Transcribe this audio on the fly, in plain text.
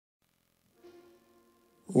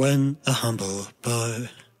When a humble boy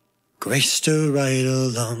graced to ride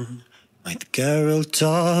along, like Geralt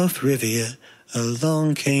of Rivia,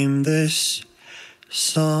 along came this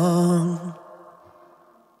song.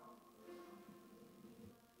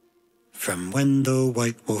 From when the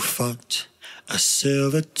white wolf fought a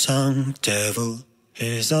silver-tongued devil,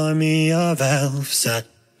 his army of elves at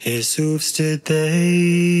his hooves did they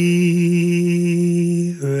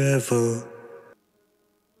revel.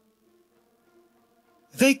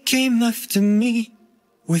 They came after me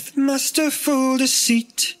with masterful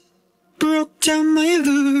deceit, broke down my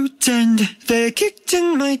lute and they kicked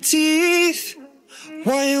in my teeth,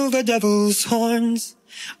 while the devil's horns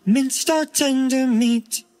minced our tender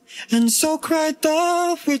meat. And so cried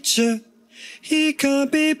the witcher, he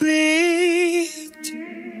can't be bleed.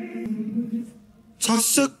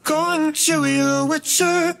 Toss a coin to your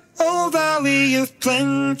witcher, O valley of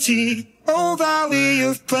plenty, O valley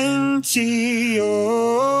of plenty,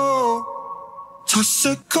 oh. Toss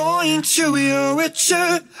a coin to your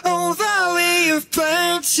witcher, O valley of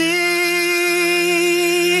plenty.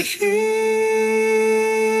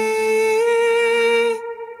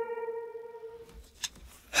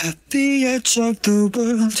 At the edge of the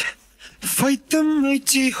world, fight the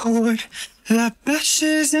mighty horde that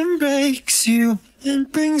bashes and breaks you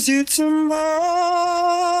and brings you to more.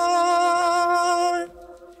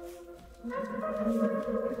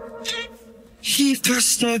 He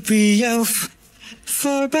thrust every elf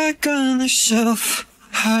far back on the shelf,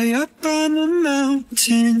 high up on the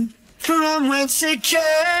mountain from whence it came.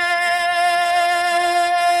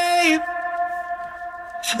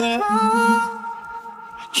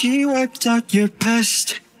 He wiped out your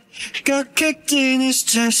pest, got kicked in his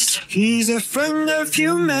chest. He's a friend of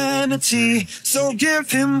humanity, so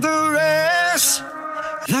give him the rest.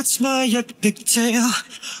 That's my epic tale.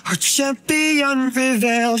 Our champion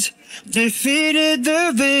prevailed, defeated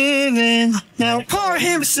the villain. Now pour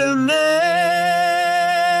him some ale.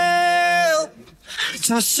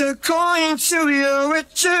 Toss a coin to your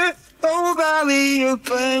witcher, O valley of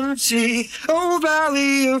plenty, O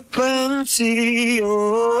valley of plenty,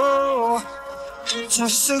 oh.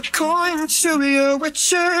 Toss a coin to your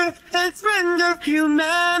witcher and friend of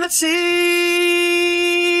humanity.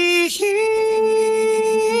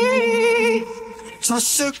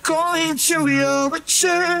 Toss a coin to your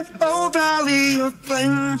witcher, O valley of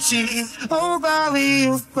plenty, O valley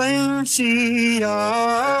of plenty,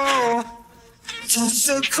 oh. Toss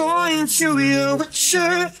a coin to your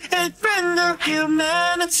witcher and friend of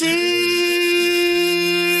humanity.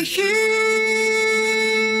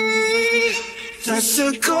 Toss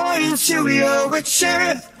a coin to your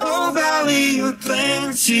witcher, O valley of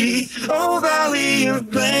plenty, O valley of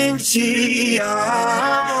plenty,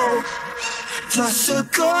 oh. Toss a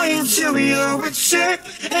coin to your witcher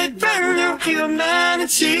and friend of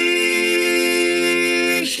humanity.